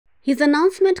His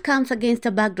announcement comes against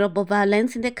a backdrop of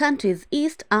violence in the country's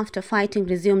east after fighting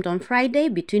resumed on Friday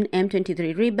between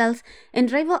M23 rebels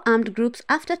and rival armed groups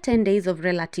after 10 days of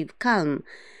relative calm.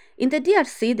 In the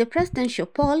DRC, the presidential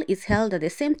poll is held at the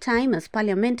same time as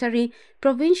parliamentary,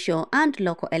 provincial and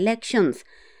local elections.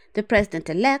 The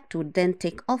president-elect would then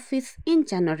take office in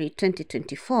January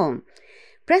 2024.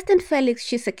 President Felix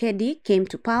Tshisekedi came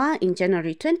to power in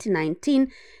January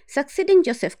 2019, succeeding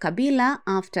Joseph Kabila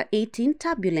after 18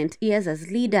 turbulent years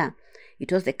as leader.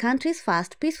 It was the country's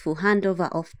first peaceful handover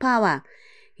of power.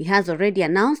 He has already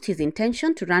announced his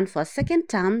intention to run for a second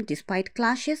term despite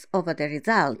clashes over the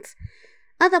results.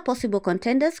 Other possible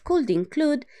contenders could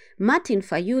include Martin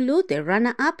Fayulu, the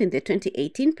runner-up in the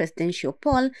 2018 presidential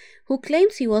poll, who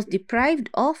claims he was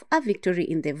deprived of a victory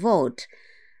in the vote.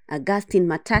 Augustin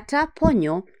Matata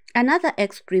Ponyo, another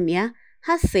ex-premier,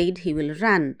 has said he will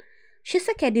run.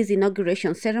 Tshisekedi's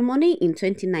inauguration ceremony in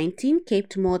 2019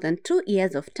 capped more than 2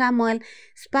 years of turmoil,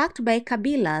 sparked by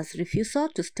Kabila's refusal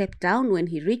to step down when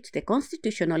he reached the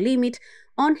constitutional limit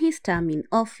on his term in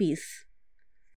office.